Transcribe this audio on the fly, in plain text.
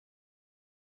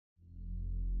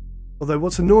Although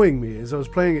what's annoying me is I was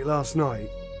playing it last night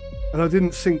and I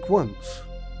didn't sink once.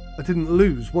 I didn't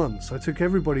lose once. I took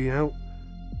everybody out,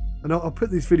 and I'll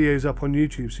put these videos up on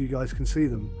YouTube so you guys can see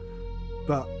them.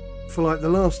 But for like the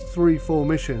last 3-4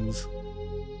 missions,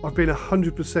 I've been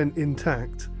 100%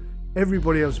 intact.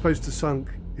 Everybody I was supposed to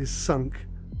sunk is sunk.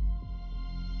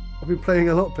 I've been playing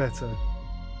a lot better.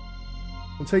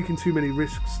 I'm taking too many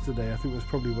risks today. I think that's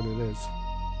probably what it is.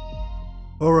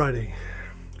 Alrighty,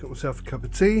 got myself a cup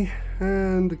of tea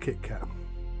and a Kit Kat.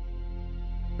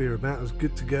 We're about as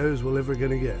good to go as we're ever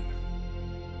going to get.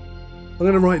 I'm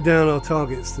going to write down our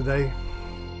targets today.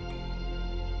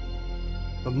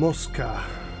 A Moscow.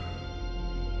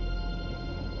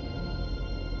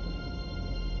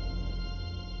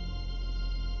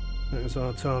 That is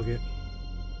our target.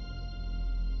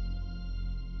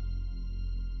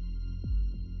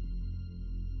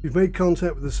 We've made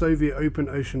contact with the Soviet Open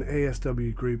Ocean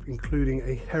ASW group, including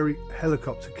a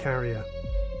helicopter carrier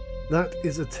that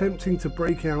is attempting to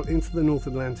break out into the North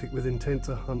Atlantic with intent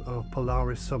to hunt our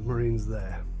Polaris submarines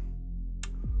there.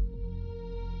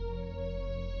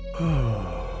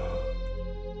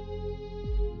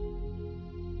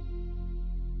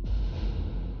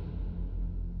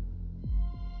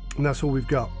 And that's all we've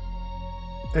got.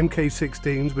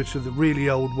 MK16s, which are the really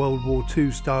old World War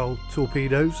II style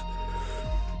torpedoes.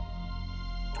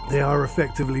 They are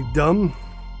effectively dumb.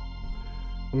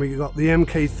 And we got the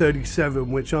MK37,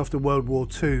 which after World War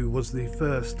II was the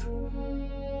first,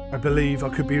 I believe, I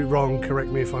could be wrong, correct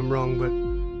me if I'm wrong, but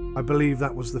I believe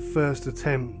that was the first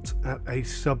attempt at a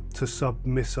sub-to-sub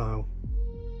missile.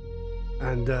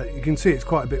 And you can see it's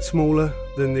quite a bit smaller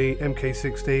than the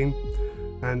MK16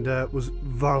 and was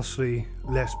vastly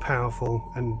less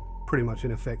powerful and pretty much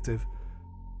ineffective.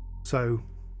 So,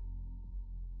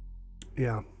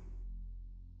 yeah.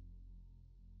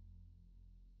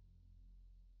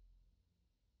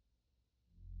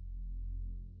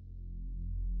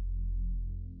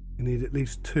 You need at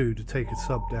least 2 to take a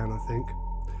sub down, I think.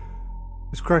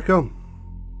 Let's crack on.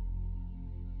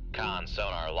 Con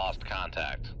sonar lost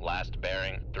contact. Last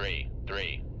bearing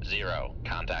 330.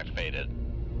 Contact faded.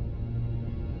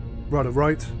 Rudder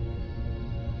right.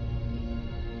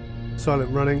 Silent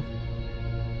running.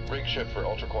 Rig shift for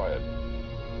ultra quiet.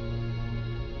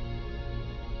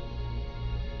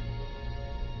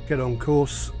 Get on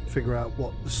course, figure out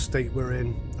what the state we're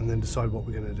in, and then decide what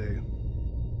we're going to do.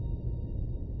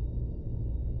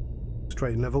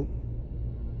 Straight and level.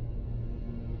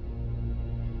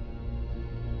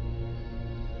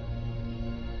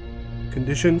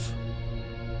 Conditions.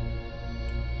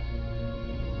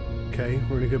 Okay,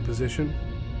 we're in a good position.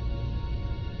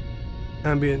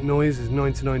 Ambient noise is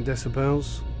 99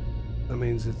 decibels. That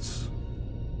means it's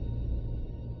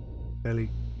fairly, I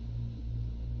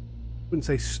wouldn't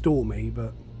say stormy,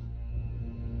 but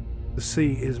the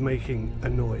sea is making a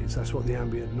noise. That's what the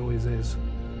ambient noise is.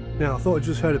 Now, I thought I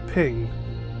just heard a ping.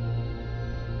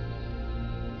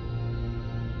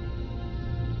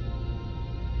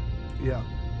 Yeah,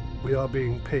 we are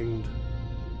being pinged.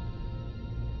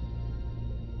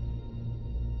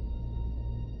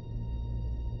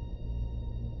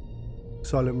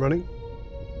 Silent running.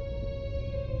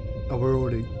 Oh, we're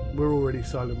already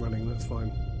silent running. That's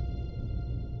fine.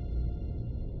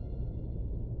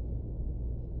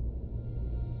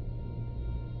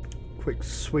 Quick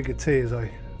swig of tea as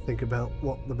I think about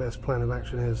what the best plan of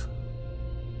action is.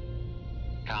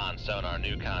 Con sonar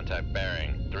new contact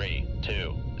bearing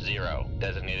 320.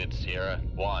 Designated Sierra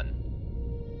 1.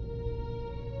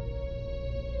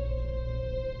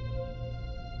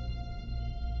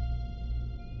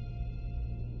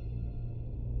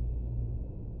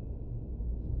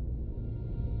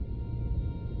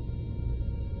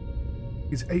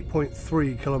 He's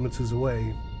 8.3 kilometers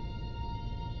away.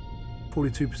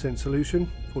 42% solution,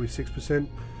 46%.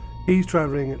 He's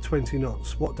traveling at 20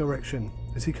 knots. What direction?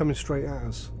 Is he coming straight at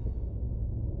us?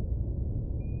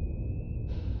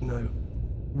 No.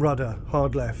 Rudder,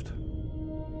 hard left.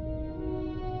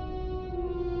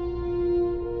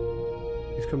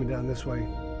 He's coming down this way.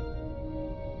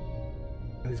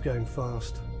 And he's going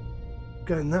fast.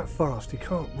 Going that fast, he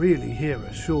can't really hear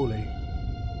us, surely.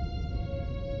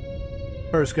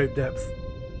 Periscope depth.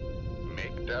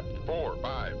 Make depth 4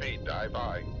 by 8 dive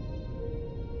by.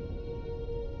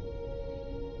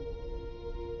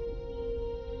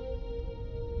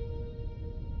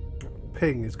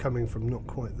 Ping is coming from not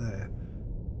quite there.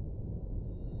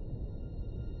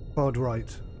 Hard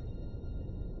right.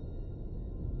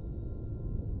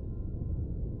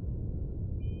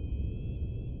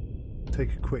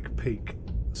 Take a quick peek,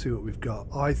 see what we've got.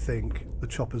 I think the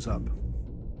chopper's up.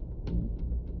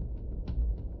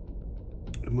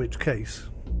 In which case,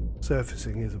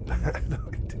 Surfacing is a bad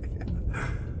idea.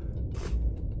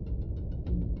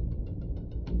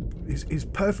 He's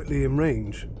perfectly in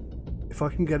range. If I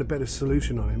can get a better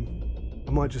solution on him,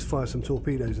 I might just fire some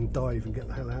torpedoes and dive and get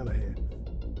the hell out of here.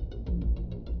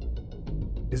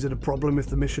 Is it a problem if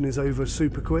the mission is over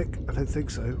super quick? I don't think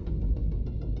so.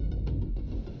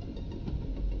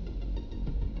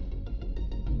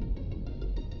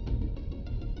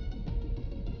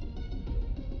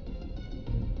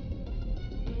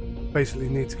 Basically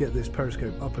need to get this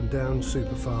periscope up and down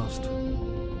super fast.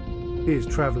 He is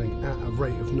travelling at a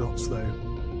rate of knots though.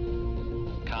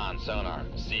 Con sonar,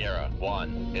 Sierra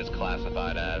 1 is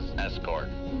classified as escort.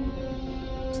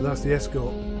 So that's the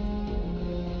escort.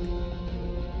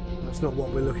 That's not what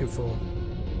we're looking for.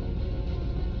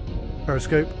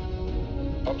 Periscope.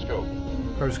 Upscope.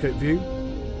 Periscope view.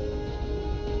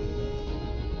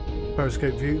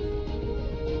 Periscope view.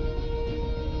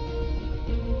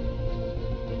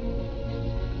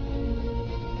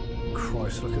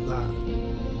 Christ, look at that.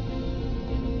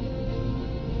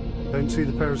 Don't see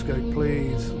the periscope,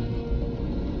 please.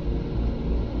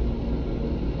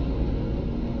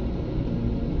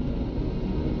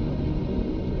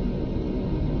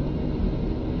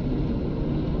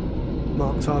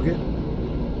 Mark target.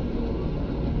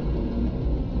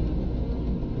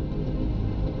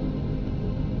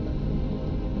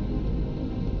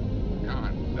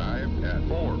 Con, dive at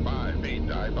 458,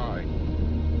 dive by.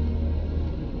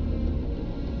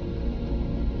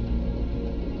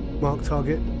 Mark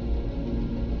target.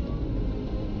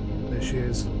 There she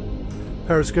is.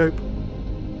 Periscope.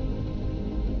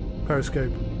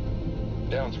 Periscope.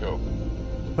 Downscope.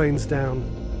 Planes down.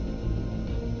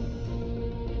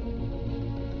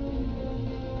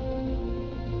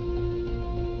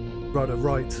 Rudder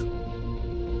right.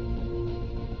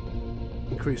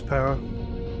 Increase power.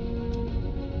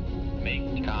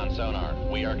 Make con sonar,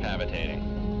 we are cavitating.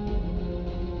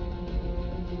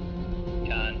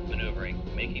 Con maneuvering,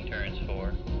 making turns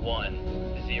for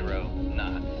 10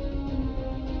 knots.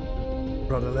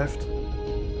 Rudder left.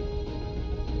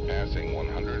 Passing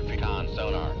 100 feet. Con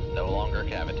sonar, no longer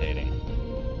cavitating.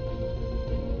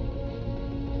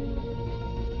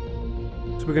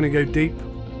 So we're going to go deep,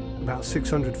 about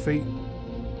 600 feet.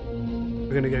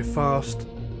 We're going to go fast.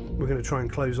 We're going to try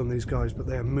and close on these guys, but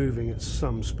they are moving at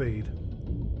some speed.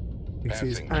 You can see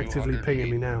he's Passing actively 200 pinging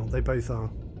me feet. now. They both are.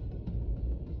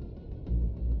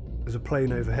 There's a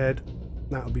plane overhead.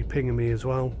 That'll be pinging me as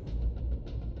well.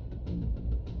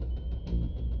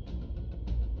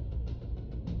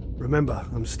 Remember,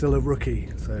 I'm still a rookie,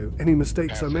 so any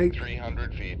mistakes I Passing make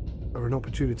 300 feet. are an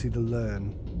opportunity to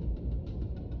learn.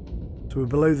 So we're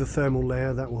below the thermal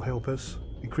layer, that will help us.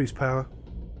 Increase power.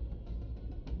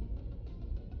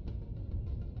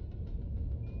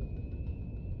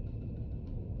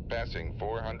 Passing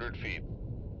 400 feet.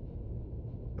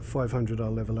 At 500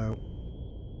 I'll level out.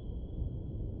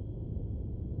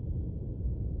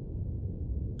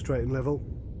 Straight and level.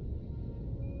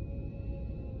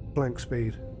 Blank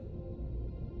speed.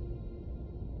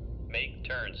 Make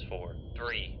turns for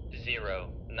 30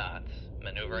 knots,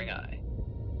 maneuvering I.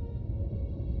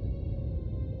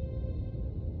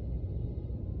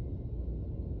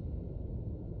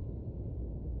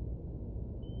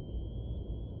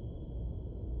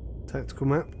 Tactical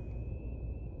map.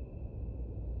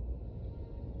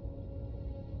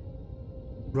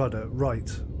 Rudder right.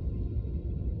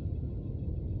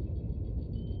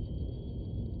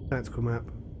 Tactical map.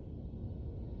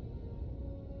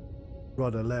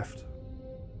 Rudder left.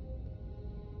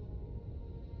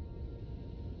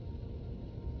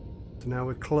 So now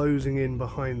we're closing in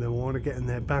behind them. We want to get in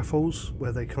their baffles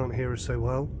where they can't hear us so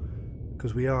well,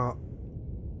 because we are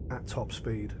at top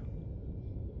speed.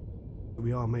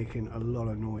 We are making a lot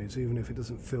of noise, even if it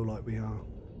doesn't feel like we are.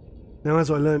 Now, as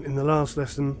I learnt in the last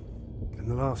lesson, in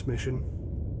the last mission,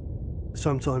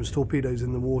 sometimes torpedoes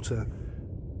in the water,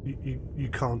 you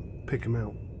can't pick them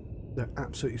out. They're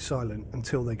absolutely silent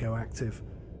until they go active.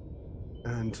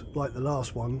 And like the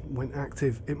last one, when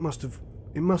active, it must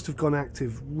have gone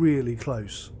active really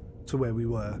close to where we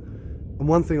were. And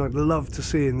one thing I'd love to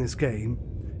see in this game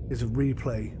is a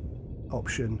replay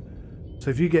option. So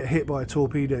if you get hit by a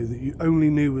torpedo that you only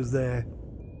knew was there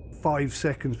 5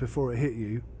 seconds before it hit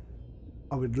you,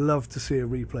 I would love to see a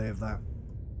replay of that.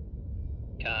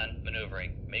 Con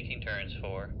maneuvering, making turns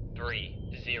for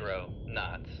 30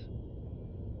 knots.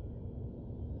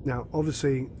 Now,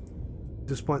 obviously,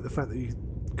 despite the fact that you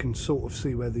can sort of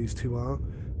see where these two are,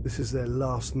 this is their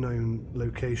last known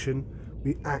location.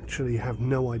 We actually have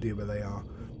no idea where they are.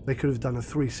 They could have done a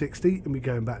 360 and be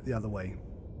going back the other way.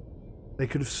 They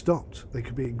could have stopped. They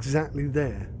could be exactly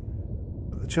there.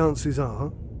 But the chances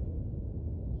are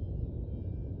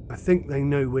I think they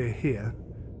know we're here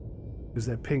because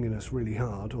they're pinging us really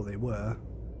hard, or they were.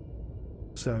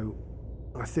 So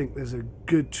I think there's a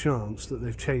good chance that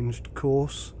they've changed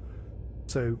course.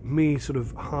 So me sort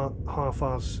of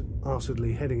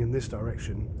half-assedly heading in this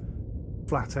direction,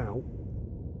 flat out,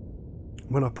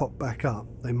 when I pop back up,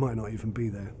 they might not even be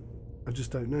there. I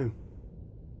just don't know.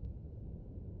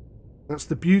 That's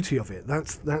the beauty of it.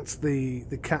 That's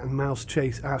the cat and mouse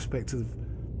chase aspect of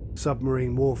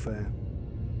submarine warfare.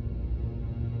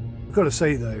 I've got to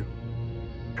say though,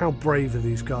 how brave are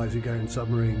these guys who go in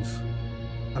submarines?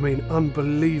 I mean,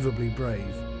 unbelievably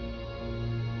brave.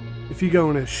 If you go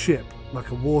on a ship,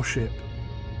 like a warship,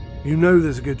 you know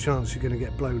there's a good chance you're going to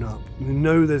get blown up. You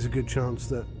know there's a good chance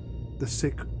that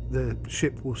the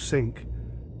ship will sink,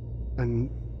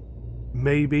 and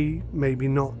maybe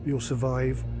not, you'll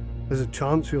survive. There's a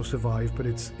chance you'll survive, but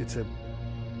it's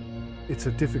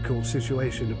a difficult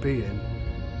situation to be in.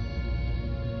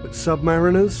 But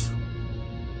submariners,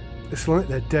 it's like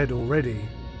they're dead already.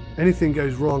 Anything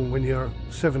goes wrong when you're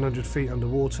 700 feet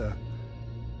underwater,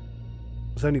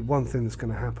 there's only one thing that's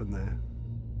going to happen there.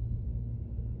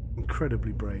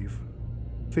 Incredibly brave,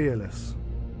 fearless,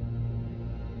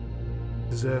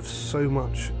 deserves so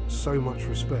much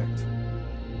respect.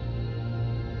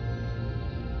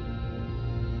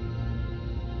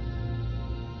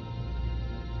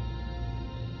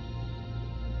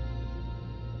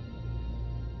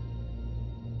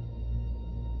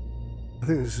 I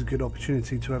think this is a good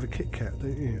opportunity to have a Kit Kat,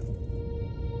 don't you?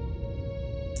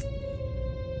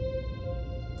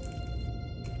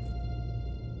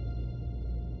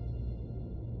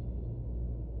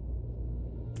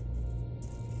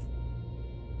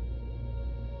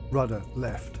 Rudder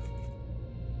left.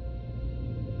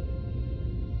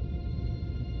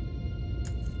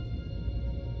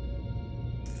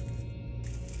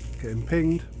 Getting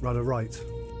pinged. Rudder right.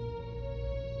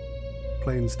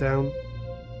 Planes down.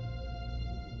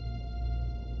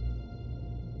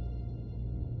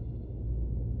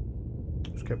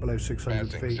 Let's get below 600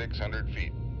 Passing feet. 600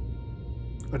 feet.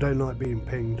 I don't like being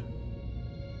pinged.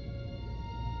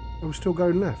 I was still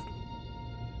going left.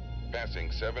 Passing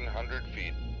 700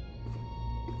 feet.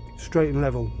 Straight and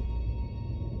level.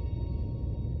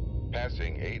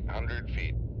 Passing 800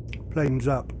 feet. Planes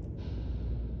up.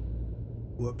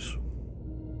 Whoops.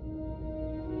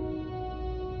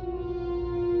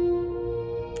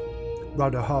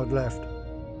 Rudder hard left.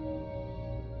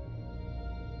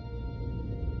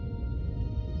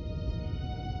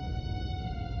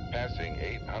 Passing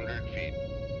 800 feet.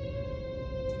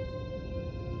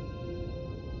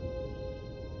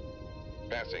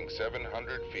 Passing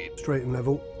 700 feet. Straight and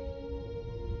level.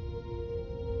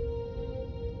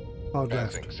 Hard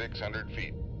Passing left. 600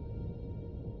 feet.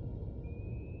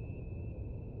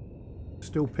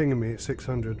 Still pinging me at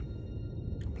 600.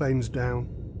 Planes down.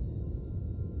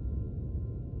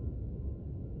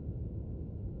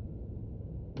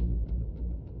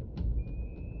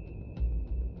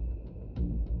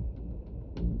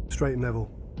 Straight and level.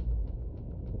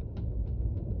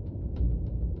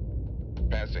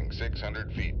 Passing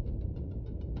 600 feet.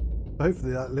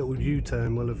 Hopefully that little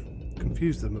U-turn will have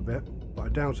confused them a bit, but I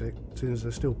doubt it, since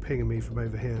they're still pinging me from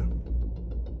over here.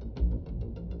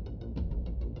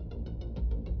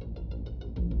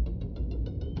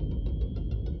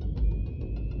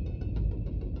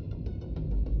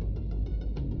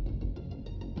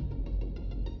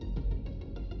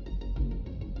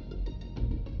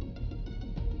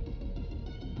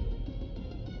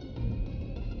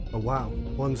 Oh wow,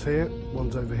 one's here,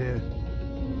 one's over here.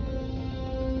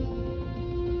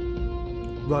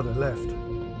 Rudder left.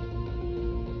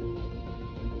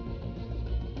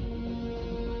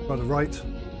 Rudder right.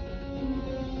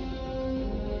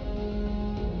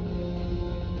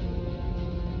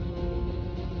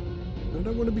 I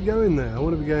don't want to be going there, I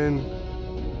want to be going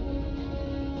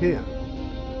here.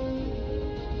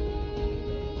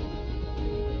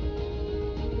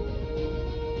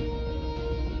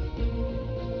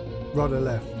 Rudder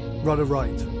left, rudder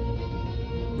right,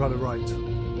 rudder right.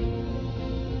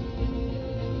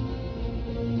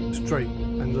 Straight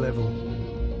and level.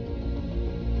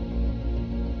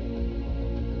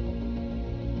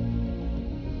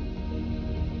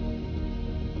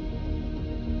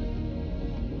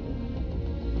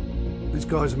 These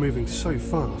guys are moving so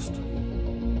fast.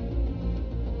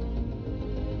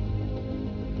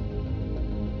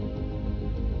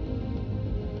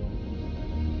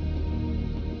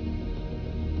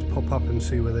 Pop up and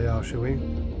see where they are, shall we?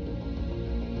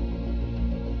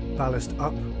 Ballast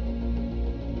up.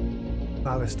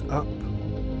 Ballast up.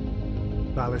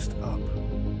 Ballast up.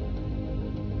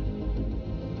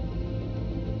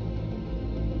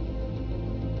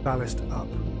 Ballast up.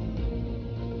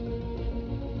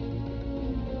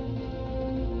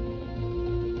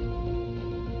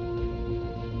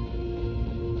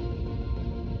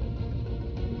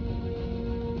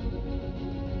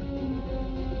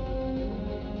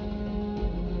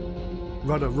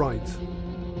 Rudder right.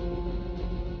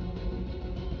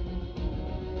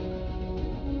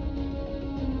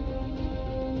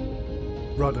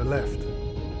 Rudder left.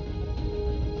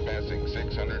 Passing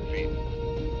 600 feet.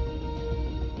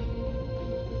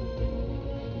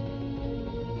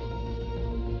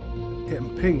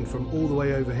 Getting pinged from all the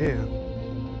way over here.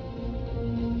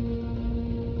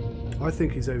 I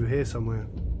think he's over here somewhere.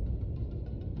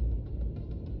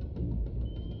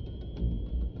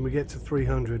 When we get to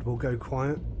 300, we'll go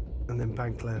quiet and then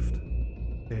bank left.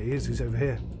 There he is, he's over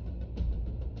here.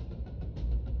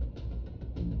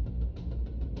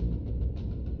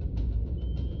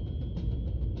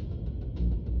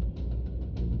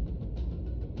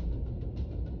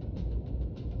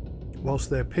 Whilst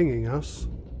they're pinging us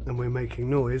and we're making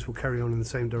noise, we'll carry on in the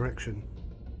same direction.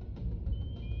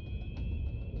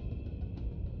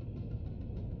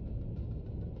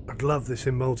 I'd love this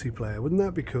in multiplayer, wouldn't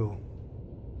that be cool?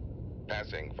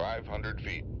 Passing 500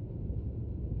 feet.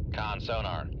 Con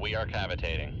sonar, we are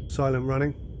cavitating. Silent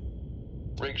running.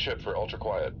 Rig ship for ultra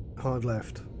quiet. Hard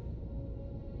left.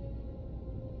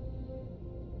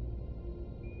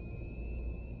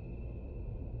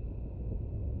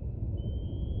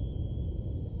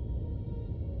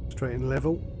 Straight and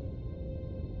level.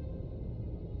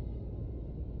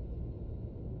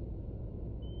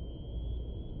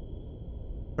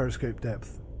 Periscope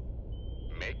depth.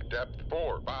 Make depth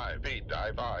 4, 5 feet,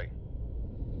 dive by.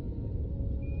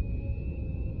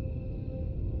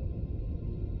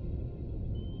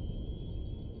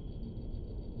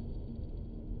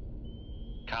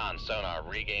 Con sonar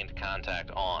regained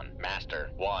contact on master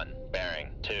 1,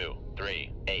 bearing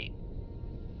 238.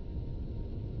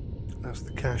 That's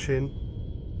the cash in.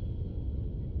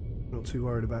 Not too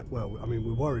worried about, well, I mean,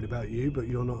 we're worried about you, but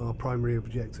you're not our primary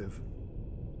objective.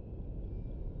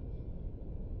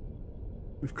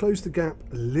 We've closed the gap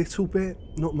a little bit,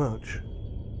 not much.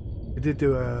 We did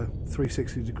do a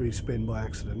 360-degree spin by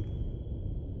accident.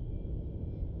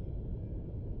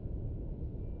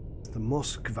 It's the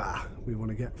Moskva we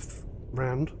want to get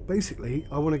round. Basically,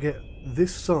 I want to get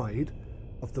this side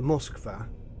of the Moskva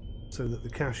so that the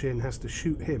cash-in has to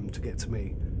shoot him to get to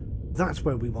me. That's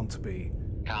where we want to be.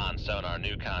 Con sonar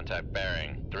new contact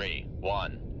bearing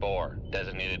 314,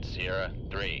 designated Sierra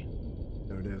 3.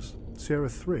 There it is. Sierra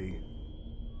 3.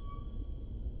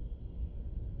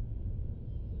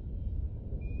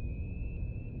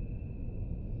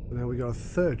 Now we got a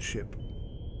third ship,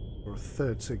 or a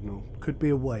third signal. Could be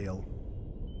a whale.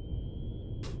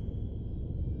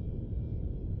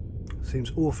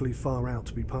 Seems awfully far out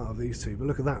to be part of these two, but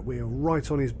look at that, we are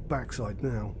right on his backside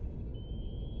now.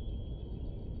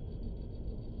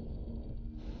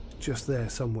 Just there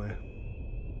somewhere.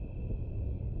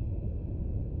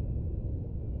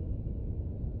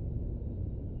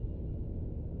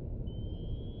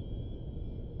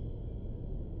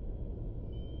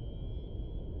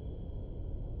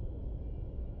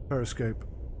 Periscope.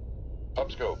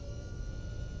 Upscope.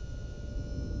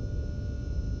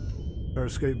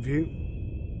 Periscope view.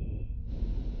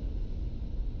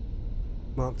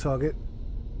 Mark target.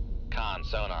 Con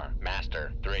sonar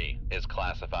master 3 is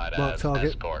classified Mark as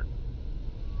target. escort.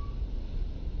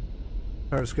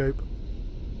 Periscope.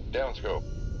 Downscope.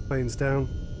 Planes down.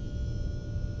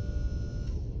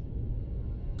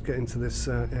 Let's get into this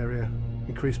area.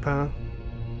 Increase power.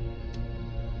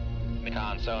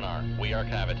 Con sonar, we are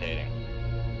cavitating.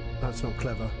 That's not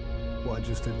clever, what I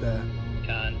just did there.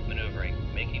 Con maneuvering,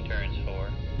 making turns for.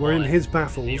 We're in his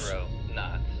baffles, 0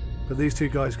 knots. but these two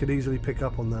guys could easily pick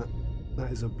up on that.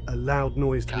 That is a loud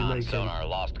noise to be Con making. sonar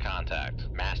lost contact.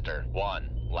 Master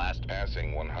 1, last.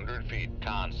 Passing 100 feet.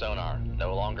 Con sonar,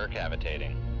 no longer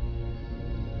cavitating.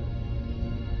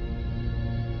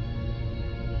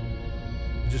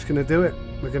 We're just gonna do it.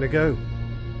 We're gonna go.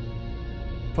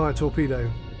 Fire torpedo.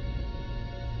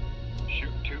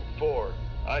 Shoot 2-4.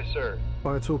 Aye, sir.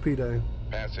 Fire torpedo.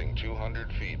 Passing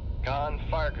 200 feet. Con,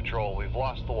 fire control, we've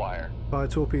lost the wire. Fire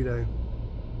torpedo.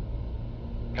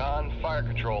 Con, fire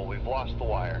control, we've lost the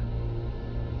wire.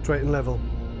 Straight and level.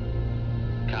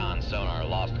 Con sonar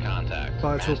lost contact.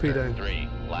 Fire Master torpedo. 3,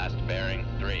 last bearing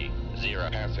 30.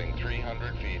 Passing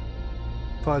 300 feet.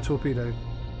 Fire torpedo.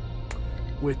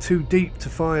 We're too deep to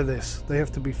fire this. They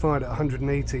have to be fired at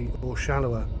 180 or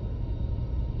shallower.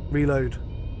 Reload.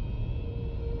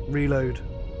 Reload.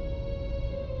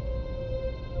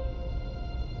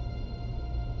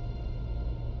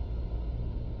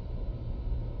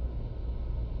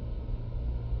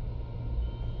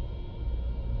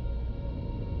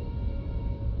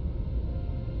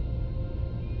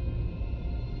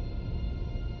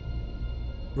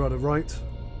 Rudder right.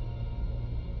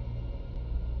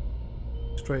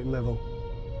 Straight and level.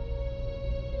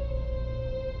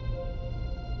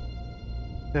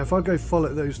 Now if I go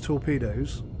follow those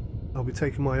torpedoes, I'll be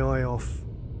taking my eye off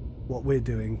what we're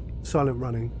doing. Silent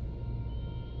running.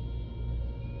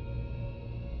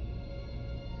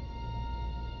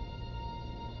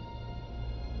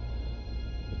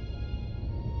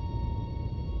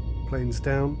 Planes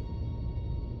down.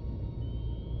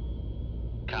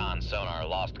 Con sonar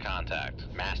lost contact.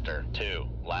 Master 2,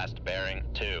 last bearing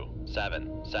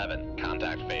 277.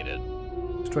 Contact faded.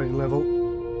 Straight and level.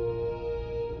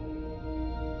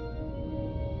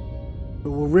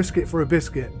 But we'll risk it for a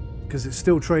biscuit because it's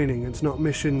still training. It's not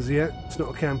missions yet. It's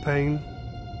not a campaign.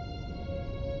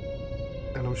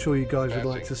 And I'm sure you guys would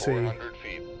like to see 400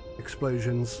 feet.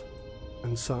 explosions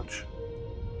and such.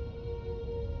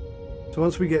 So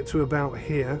once we get to about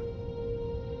here,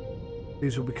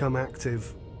 these will become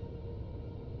active.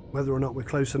 Whether or not we're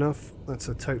close enough, that's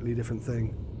a totally different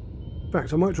thing. In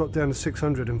fact, I might drop down to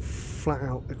 600 and flat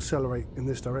out accelerate in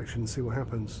this direction and see what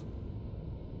happens.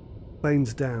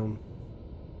 Planes down.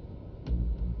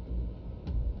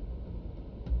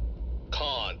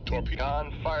 Con, torpedo.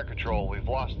 Con, fire control, we've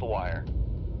lost the wire.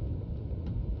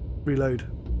 Reload.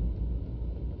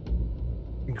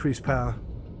 Increase power.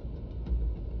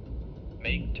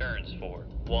 Make turns for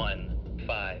 15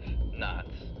 knots.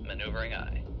 Maneuvering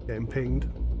aye. Getting pinged.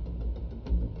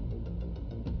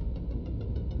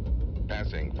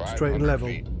 Passing 500 Straight and level.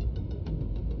 feet.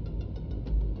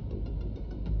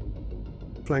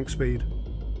 Flank speed.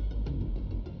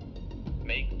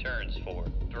 Make turns for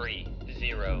 30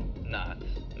 knots.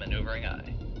 Maneuvering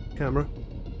aye. Camera.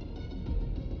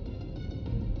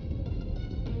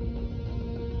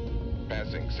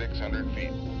 Passing 600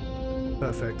 feet.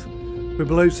 Perfect. We're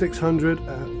below 600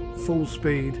 at full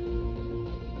speed.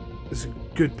 It's a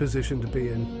good position to be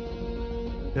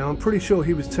in. Now I'm pretty sure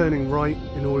he was turning right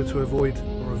in order to avoid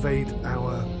or evade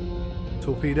our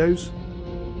torpedoes.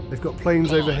 They've got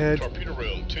planes overhead. Torpedo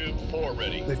room, tube 4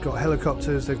 ready. They've got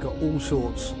helicopters. They've got all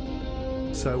sorts.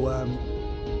 So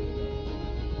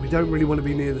we don't really want to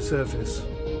be near the surface.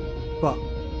 But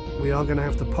we are going to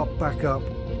have to pop back up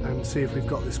and see if we've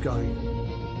got this guy.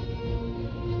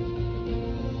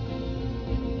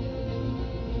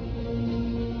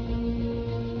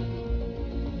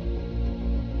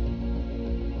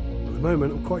 At the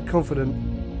moment, I'm quite confident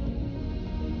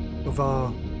of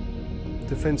our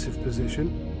defensive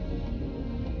position.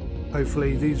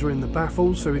 Hopefully these are in the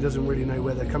baffles, so he doesn't really know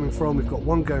where they're coming from. We've got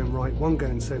one going right, one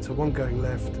going centre, one going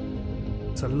left.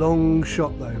 It's a long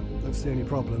shot though, that's the only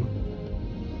problem.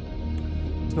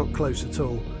 It's not close at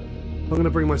all. I'm going to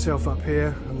bring myself up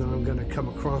here and then I'm going to come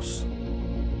across,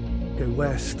 go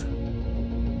west,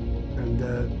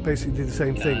 and basically do the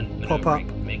same thing. Pop up,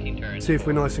 see if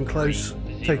we're nice and close,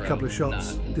 take a couple of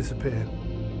shots, disappear.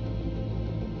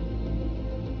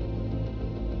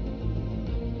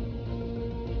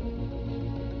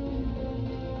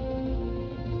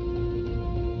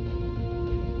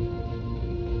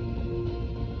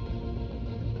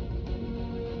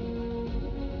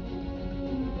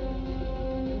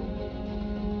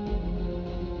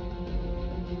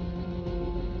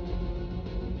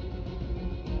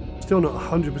 Still not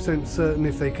 100% certain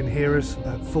if they can hear us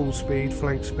at full speed,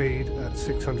 flank speed at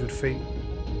 600 feet.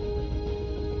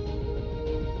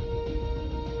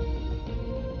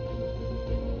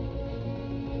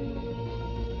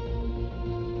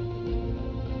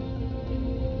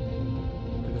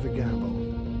 Bit of a gamble.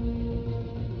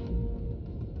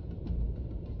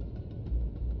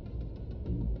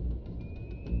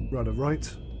 Rudder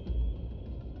right.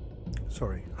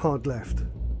 Sorry, hard left.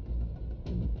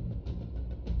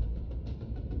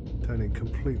 Turning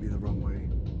completely the wrong way.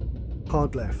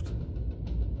 Hard left.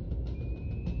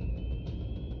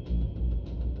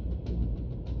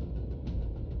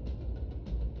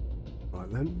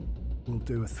 Right then, we'll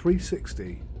do a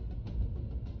 360.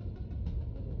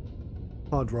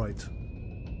 Hard right.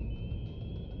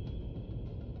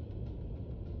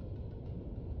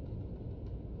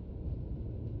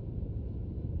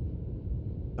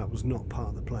 That was not part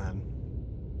of the plan.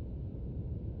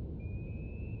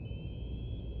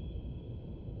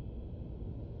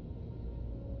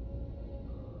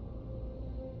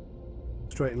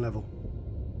 Straight and level.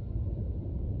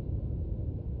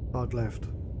 Hard left.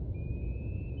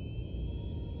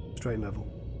 Straight and level.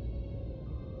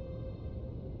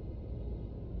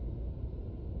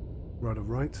 Rudder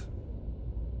right.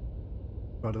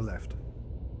 Rudder left.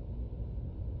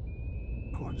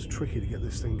 Oh, it's tricky to get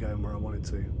this thing going where I want it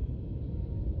to.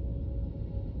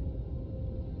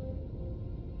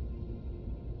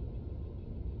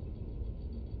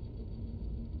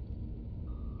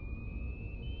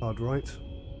 Hard right.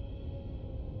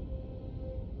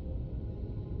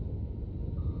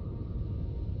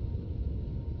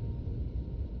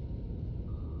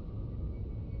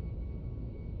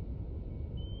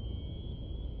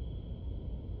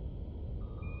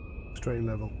 Straight and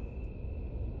level.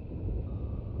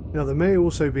 Now there may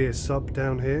also be a sub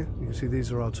down here. You can see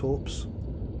these are our torps.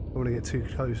 I don't want to get too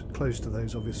close to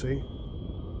those, obviously.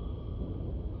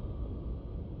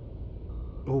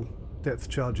 Oh, depth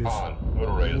charges.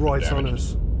 Right on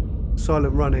us.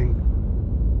 Silent running.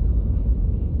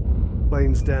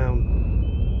 Planes down.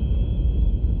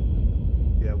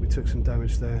 Yeah, we took some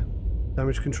damage there.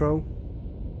 Damage control.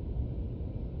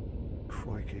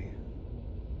 Crikey.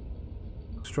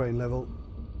 Straight and level.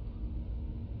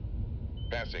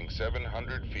 Passing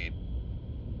 700 feet.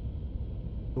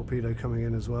 Torpedo coming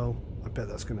in as well. I bet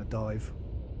that's going to dive.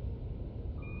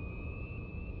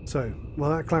 So, well,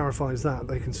 that clarifies that.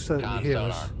 They can certainly hear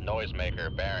us.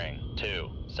 Noisemaker bearing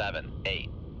 278.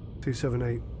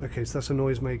 278. Okay, so that's a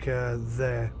noisemaker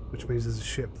there, which means there's a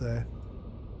ship there.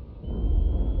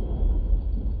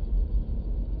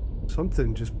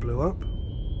 Something just blew up.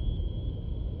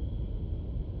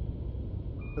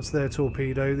 That's their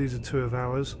torpedo. These are two of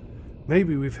ours.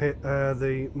 Maybe we've hit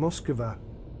the Moskva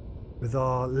with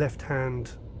our left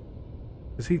hand,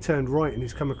 because he turned right and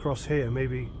he's come across here.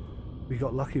 Maybe we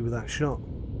got lucky with that shot.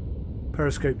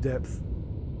 Periscope depth.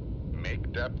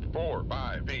 Make depth 4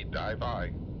 by feet. Dive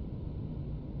by.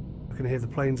 I can hear the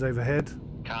planes overhead.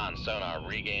 Con sonar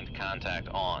regained contact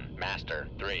on master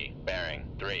 3 bearing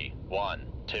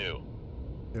 312.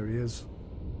 There he is.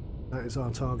 That is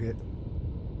our target.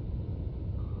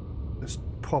 Let's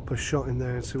pop a shot in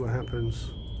there and see what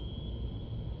happens.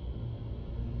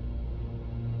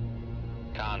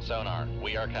 Con sonar,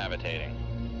 we are cavitating.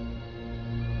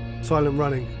 Silent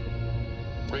running.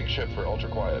 Rig shift for ultra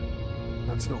quiet.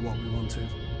 That's not what we wanted.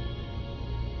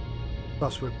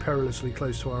 Plus we're perilously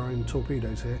close to our own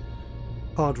torpedoes here.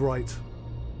 Hard right.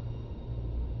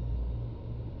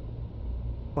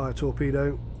 Fire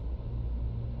torpedo.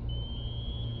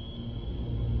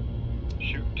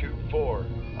 Shoot 2-4.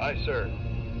 Aye, sir.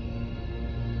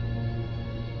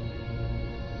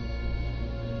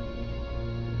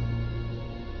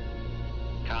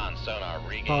 Con sonar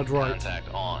regained Hard right. contact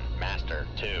on master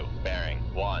 2 bearing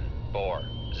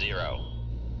 140.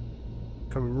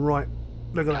 Coming right.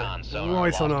 Look at Con that. sonar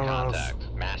Right on lost our ass.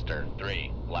 contact. Master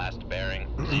 3 last bearing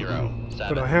 079.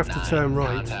 But I have to turn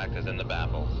right. Contact is in the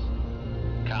baffles.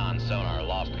 Con sonar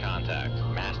lost contact.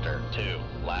 Master 2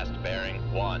 last bearing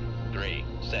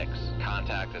 136.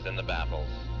 Contact is in the baffles.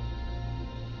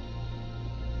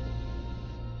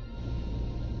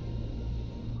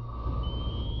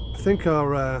 I think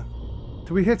our...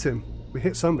 did we hit him? We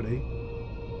hit somebody.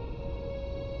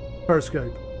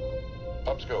 Periscope.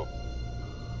 Upscope.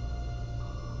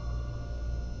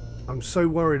 I'm so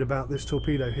worried about this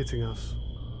torpedo hitting us.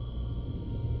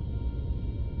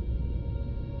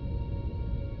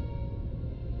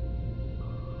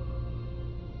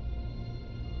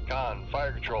 Con,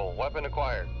 fire control, weapon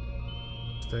acquired.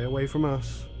 Stay away from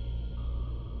us.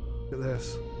 Look at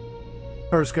this.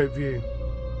 Periscope view.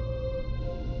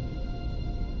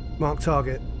 Mark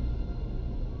target.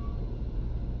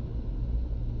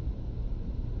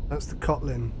 That's the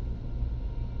Kotlin.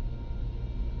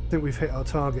 I think we've hit our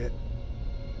target.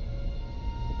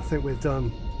 I think we're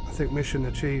done. I think mission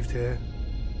achieved here.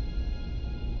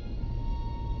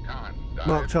 Con, dive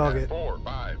Mark target. at 4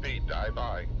 by feet. Dive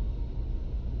by.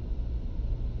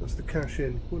 That's the cash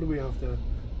in. What are we after?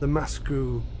 The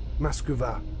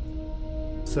Moskva.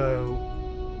 So,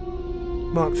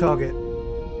 mark target.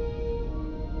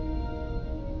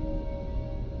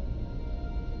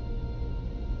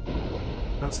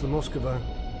 That's the Moskva.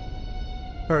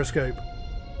 Periscope.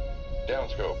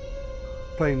 Downscope.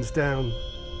 Planes down.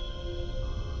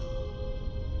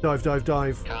 Dive, dive,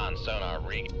 dive. Con sonar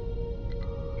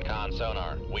Con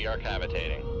sonar, we are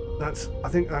cavitating. I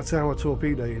think that's our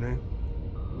torpedo, you know.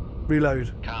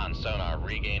 Reload. Con sonar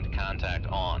regained contact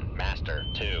on master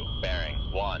 2 bearing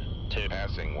 12.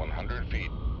 Passing 100 feet.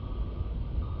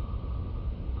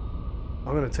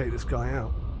 I'm going to take this guy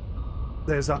out.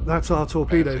 There's that. That's our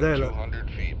torpedo Passing there, look. 200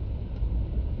 feet.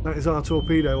 That is our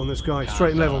torpedo on this guy. Con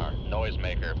Straight and level. sonar,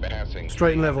 noisemaker Passing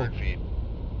Straight and level. 300 feet.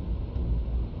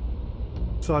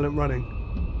 Silent running.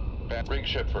 Rig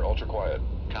shift for ultra quiet.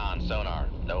 Con sonar,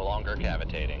 no longer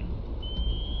cavitating.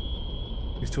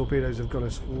 These torpedoes have got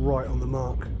us right on the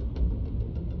mark.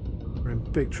 We're in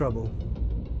big trouble.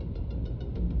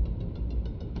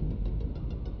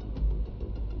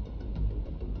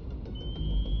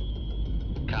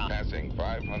 Passing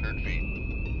 500 feet.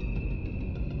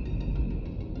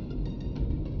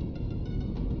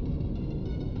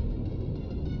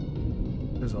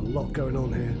 There's a lot going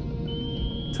on here.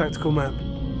 Tactical map.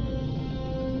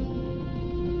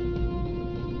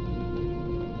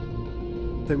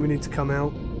 Think we need to come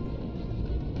out.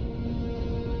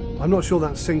 I'm not sure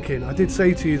that's sinking. I did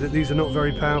say to you that these are not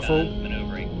very powerful.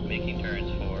 Maneuvering, making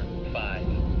turns for 5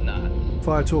 knots.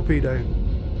 Fire torpedo.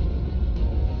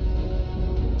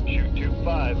 Shoot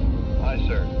 25. Aye,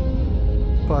 sir.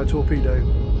 Fire torpedo.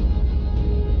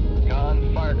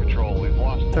 Con, fire control. We've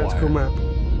lost the Tactical wire. map.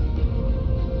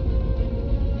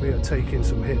 We are taking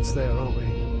some hits there, aren't we?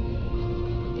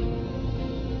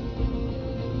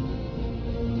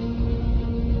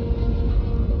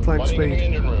 Flank Flooding in the speed.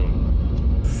 engine room.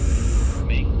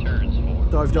 Make turns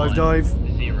for Dive, dive, 1, dive.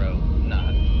 0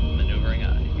 knots. Maneuvering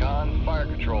aye. Con, fire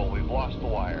control. We've lost the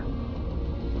wire.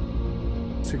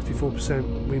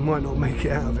 64%. We might not make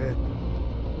it out of here.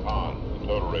 On. The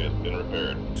total ray has been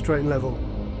repaired. Straight and level.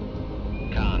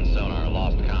 Con sonar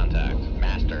lost contact.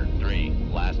 Master 3,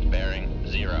 last bearing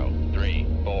 0, 3,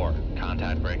 4.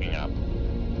 Contact breaking up.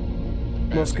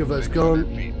 Moskova's 600 gone.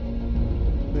 feet.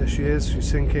 There she is. She's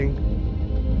sinking.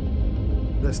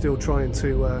 They're still trying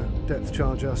to depth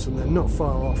charge us, and they're not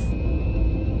far off.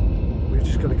 We've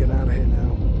just got to get out of here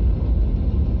now.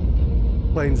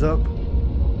 Planes up.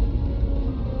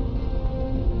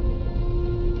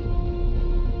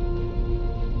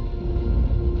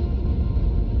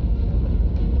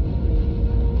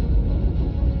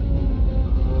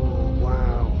 Oh,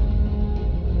 wow.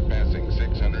 Passing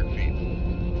 600 feet.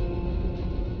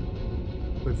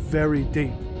 We're very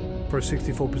deep for a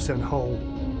 64% hull.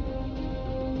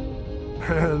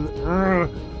 And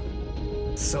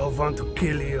so want to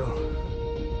kill you.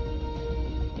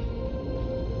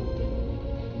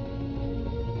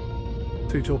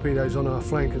 Two torpedoes on our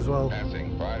flank as well.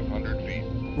 Passing 500 feet.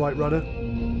 Right rudder.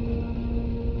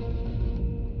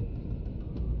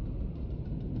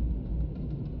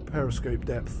 Periscope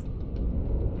depth.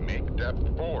 Make depth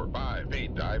 4, 5,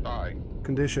 8, dive by.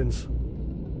 Conditions.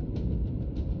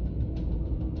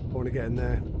 I want to get in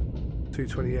there.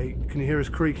 228. Can you hear us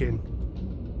creaking?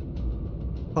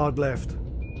 Hard left.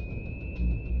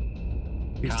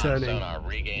 He's Con turning. sonar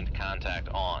regained contact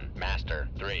on. Master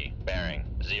 3, bearing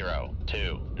 0,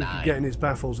 2, We could 9. get in his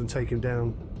baffles and take him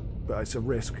down, but it's a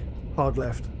risk. Hard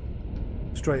left.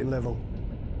 Straight and level.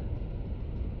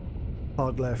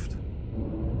 Hard left.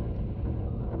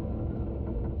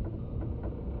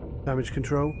 Damage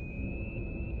control.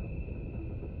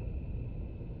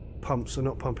 Pumps are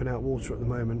not pumping out water at the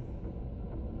moment,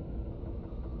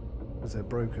 because they're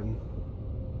broken.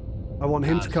 I want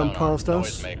him to come Sonar, past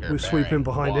us. noisemaker, We'll sweep in bearing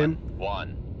behind 1, him.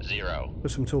 1, 0.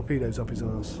 Put some torpedoes up his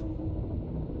arse.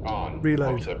 On. Reload.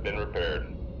 Pumps have been repaired.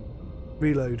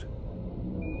 Reload.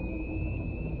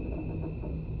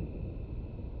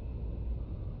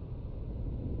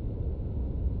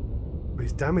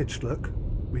 He's damaged, look.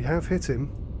 We have hit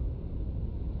him.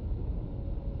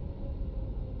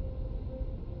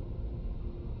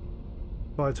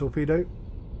 Fire torpedo.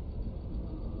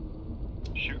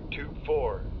 Shoot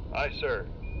 24. Aye, sir.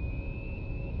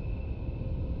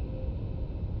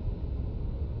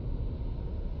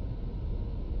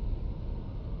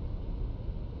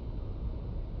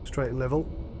 Straight and level.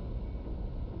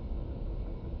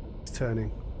 He's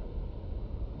turning.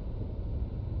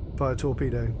 Fire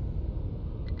torpedo.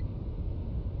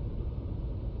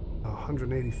 Oh,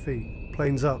 180 feet.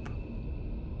 Planes up.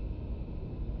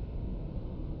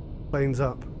 Planes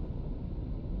up.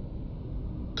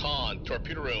 Con,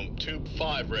 torpedo room, tube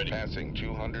 5 ready. Passing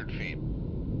 200 feet.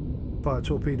 Fire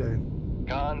torpedo.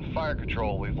 Con, fire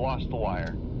control. We've lost the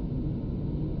wire.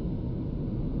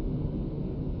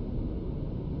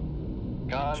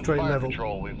 Con, Straight fire level.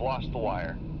 control. We've lost the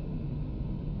wire.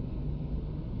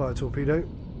 Fire torpedo.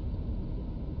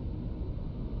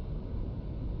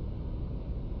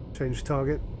 Change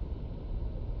target.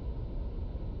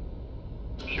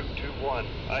 Shoot 2-1.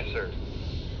 Aye, sir.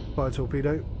 Fire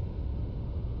torpedo.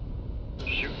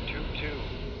 Shoot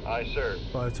 2-2. Aye, sir.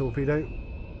 Fire torpedo.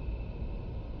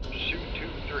 Shoot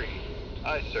 2-3.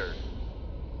 Aye, sir.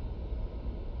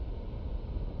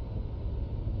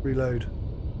 Reload.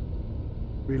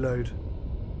 Reload.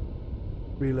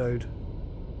 Reload.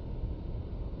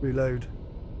 Reload.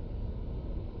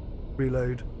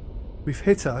 Reload. We've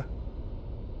hit her,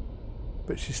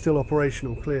 but she's still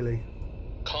operational, clearly.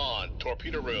 Con,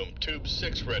 torpedo room, tube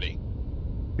 6 ready.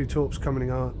 Two torps coming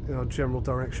in our general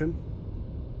direction.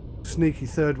 Sneaky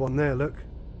third one there, look.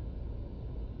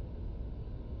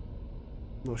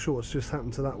 Not sure what's just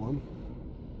happened to that one.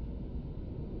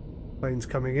 Planes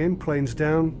coming in, planes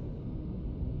down.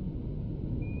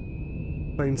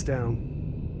 Planes down.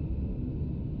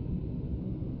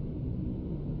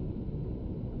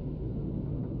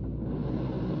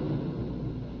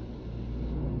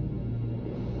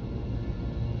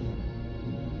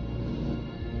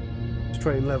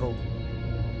 Straight and level.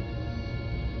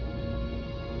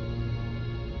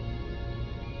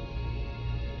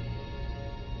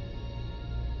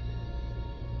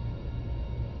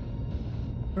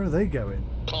 Where are they going?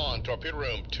 Con, torpedo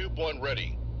room, tube 1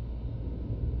 ready.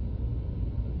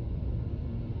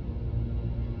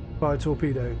 Fire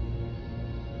torpedo.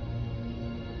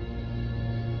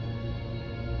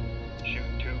 Shoot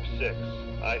tube 6.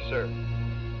 Aye, sir.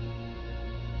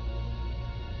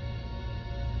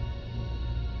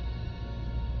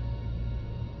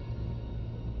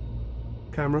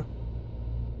 Camera.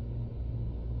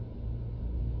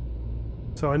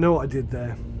 So I know what I did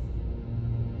there.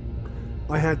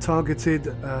 I had targeted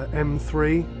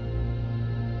M3,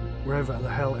 wherever the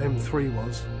hell M3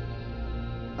 was.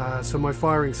 So my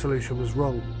firing solution was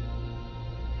wrong.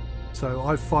 So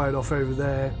I fired off over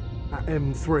there at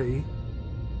M3,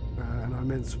 and I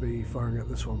meant to be firing at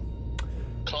this one.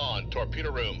 Con,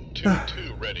 torpedo room, tube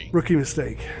 2 ready. Rookie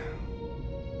mistake.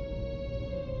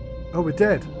 Oh, we're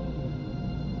dead.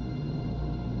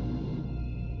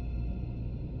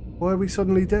 Why are we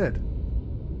suddenly dead?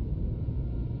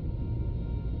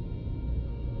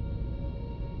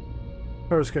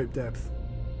 Periscope depth.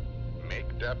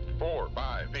 Make depth 4,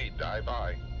 5, 8, dive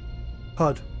I.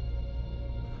 HUD.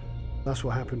 That's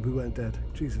what happened, we weren't dead.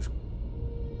 Jesus.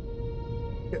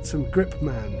 Get some grip,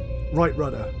 man. Right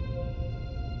rudder.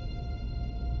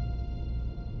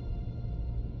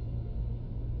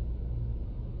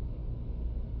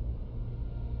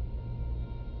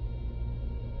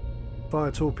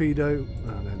 Fire torpedo. Oh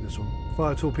no, this one.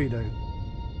 Fire torpedo.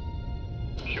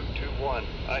 Shoot tube 1.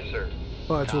 Aye, sir.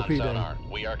 Fire Con torpedo. sonar,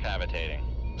 we are cavitating.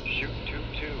 Shoot tube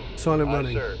 2. Silent Aye,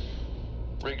 running. sir.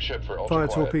 Rig ship for ultra Fire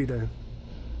quiet. torpedo.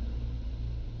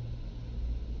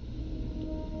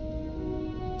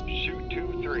 Shoot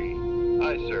tube 3.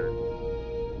 Aye, sir.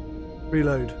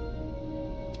 Reload.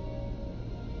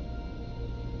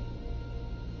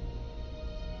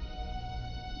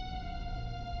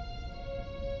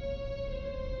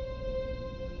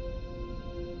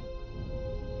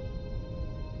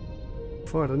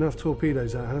 Fired enough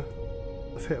torpedoes at her.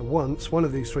 I've hit her once. One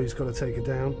of these three's got to take her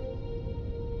down.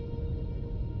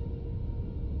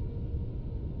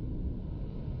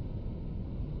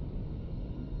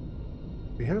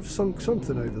 We have sunk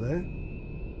something over there.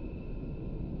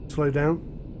 Slow down.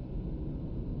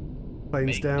 Planes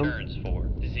Make down. turns for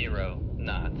 0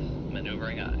 knots.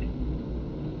 Maneuvering aye.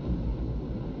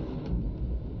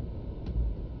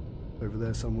 Over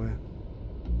there somewhere.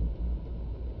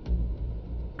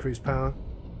 Increase power.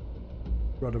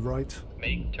 Rudder right.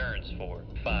 Make turns for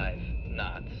 5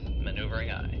 knots. Maneuvering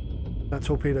aye. That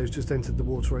torpedo's just entered the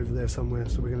water over there somewhere,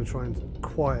 so we're going to try and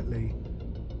quietly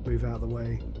move out of the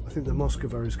way. I think the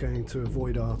Moskva is going to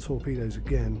avoid our torpedoes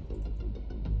again.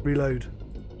 Reload.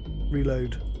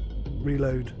 Reload.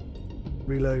 Reload.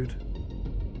 Reload.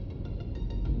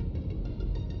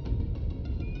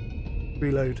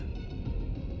 Reload.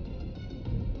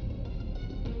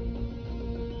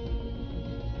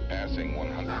 Passing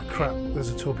 100 Oh, feet. crap, there's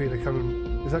a torpedo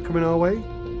coming. Is that coming our way?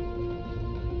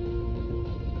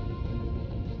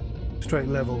 Straight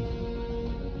and level.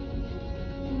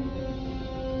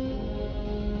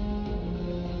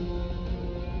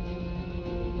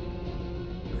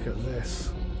 Look at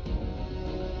this.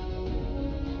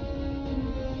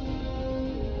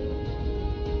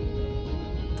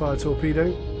 Fire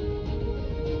torpedo.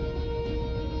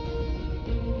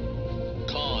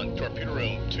 Con, torpedo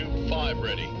room, tube 5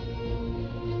 ready.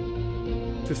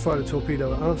 Just fired a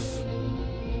torpedo at us.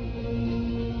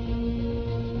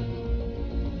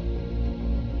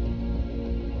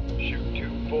 Shoot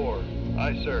tube 4.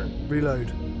 Aye, sir.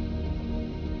 Reload.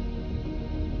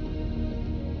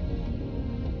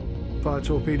 Fire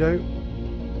torpedo.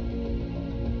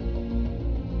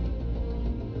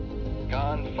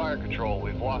 Con, fire control.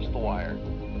 We've lost the wire.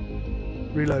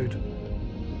 Reload.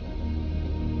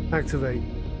 Activate.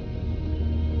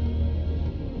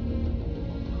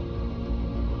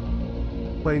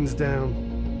 Planes down.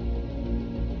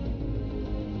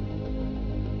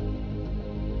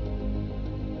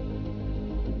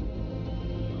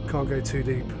 Can't go too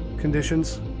deep.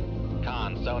 Conditions.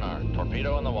 Con sonar,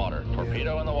 torpedo in the water,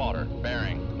 torpedo in the water,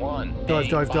 bearing 1, Dive,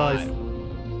 8, dive, 5. dive.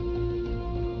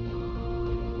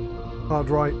 Hard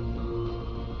right.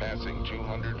 Passing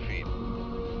 200 feet.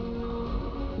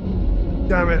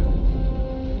 Damn it.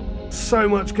 So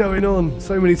much going on.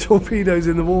 So many torpedoes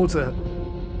in the water.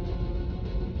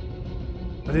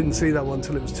 I didn't see that one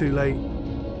till it was too late.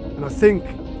 And I think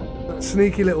that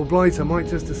sneaky little blighter might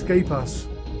just escape us.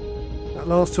 That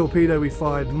last torpedo we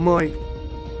fired might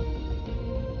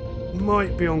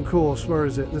be on course. Where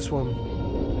is it? This one.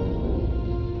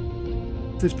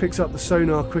 this picks up the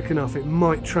sonar quick enough, it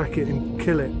might track it and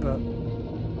kill it, but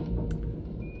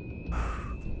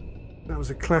that was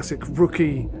a classic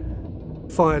rookie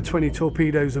fire 20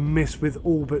 torpedoes and miss with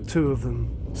all but 2 of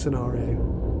them scenario.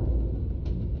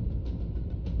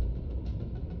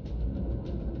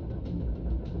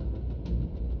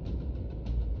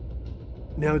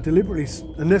 Now I deliberately,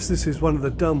 unless this is one of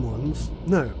the dumb ones,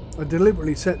 no, I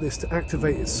deliberately set this to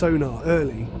activate its sonar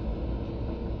early.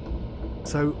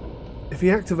 So if he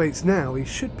activates now, he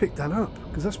should pick that up,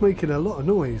 because that's making a lot of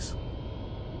noise.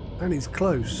 And he's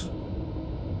close.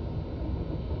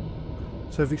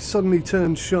 So if he suddenly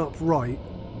turns sharp right,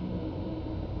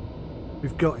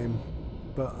 we've got him.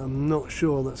 But I'm not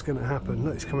sure that's going to happen.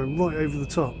 Look, he's coming right over the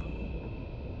top.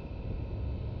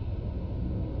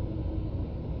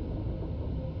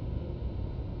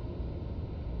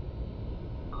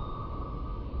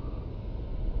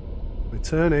 We're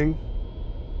turning.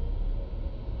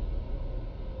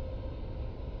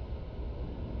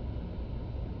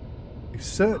 He's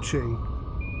searching,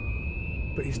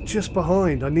 but he's just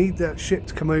behind. I need that ship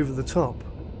to come over the top,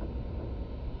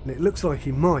 and it looks like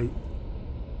he might.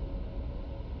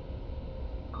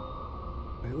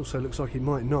 It also looks like he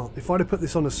might not. If I'd have put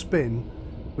this on a spin,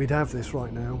 we'd have this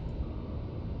right now.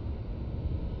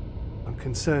 I'm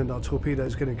concerned our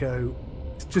torpedo's going to go.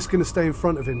 It's just going to stay in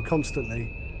front of him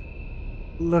constantly.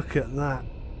 Look at that.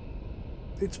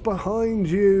 It's behind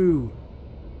you.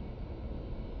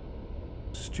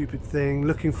 Stupid thing,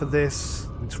 looking for this.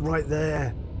 It's right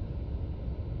there.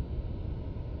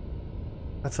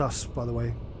 That's us, by the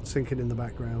way, sinking in the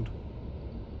background.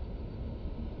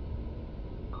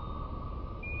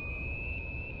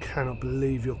 Cannot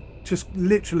believe you're just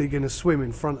literally going to swim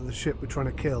in front of the ship we're trying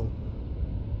to kill.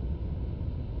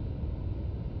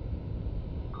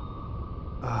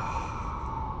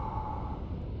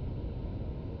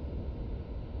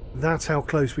 That's how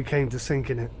close we came to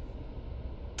sinking it.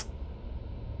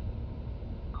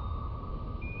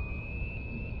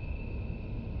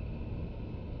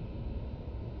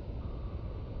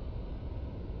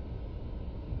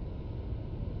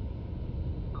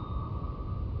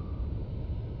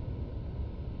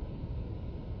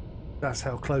 That's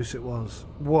how close it was.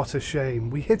 What a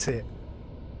shame. We hit it.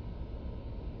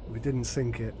 We didn't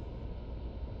sink it.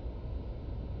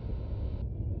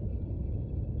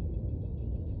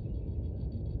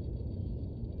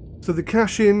 So the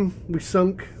cash-in we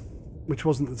sunk, which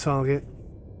wasn't the target.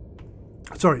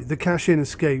 Sorry, the cash-in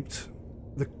escaped.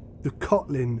 The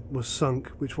Kotlin was sunk,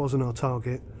 which wasn't our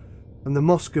target. And the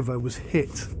Moskva was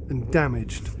hit and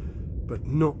damaged, but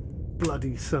not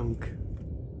bloody sunk.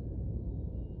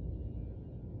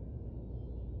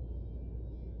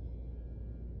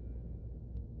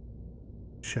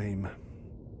 Shame.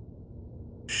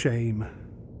 Shame.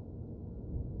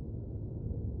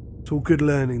 It's all good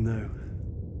learning though.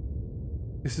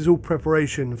 This is all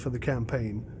preparation for the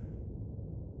campaign.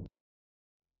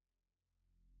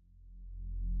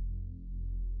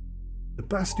 The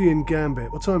Bastion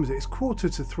Gambit. What time is it? It's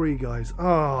 2:45, guys.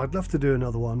 Oh, I'd love to do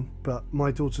another one, but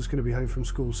my daughter's going to be home from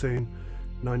school soon,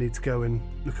 and I need to go and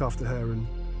look after her, and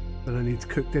then I need to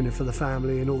cook dinner for the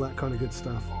family and all that kind of good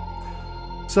stuff.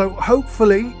 So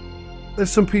hopefully there's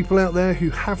some people out there who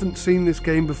haven't seen this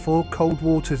game before. Cold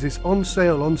Waters is on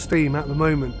sale on Steam at the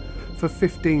moment for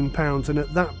 £15, and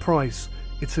at that price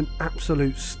it's an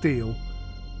absolute steal.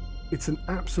 It's an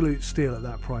absolute steal at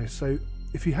that price. So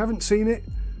if you haven't seen it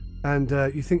and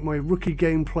you think my rookie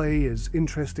gameplay is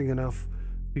interesting enough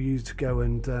for you to go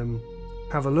and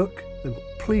have a look, then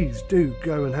please do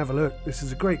go and have a look. This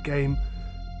is a great game.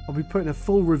 I'll be putting a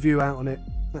full review out on it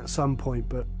at some point,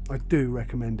 but I do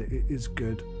recommend it. It is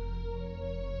good.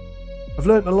 I've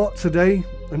learnt a lot today,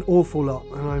 an awful lot,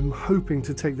 and I'm hoping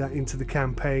to take that into the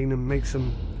campaign and make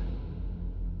some...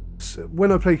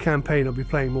 When I play campaign, I'll be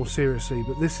playing more seriously,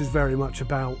 but this is very much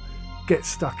about get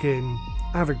stuck in,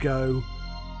 have a go,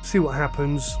 see what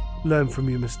happens, learn from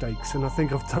your mistakes, and I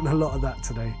think I've done a lot of that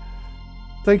today.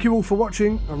 Thank you all for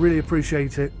watching. I really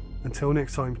appreciate it. Until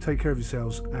next time, take care of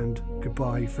yourselves, and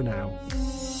goodbye for now.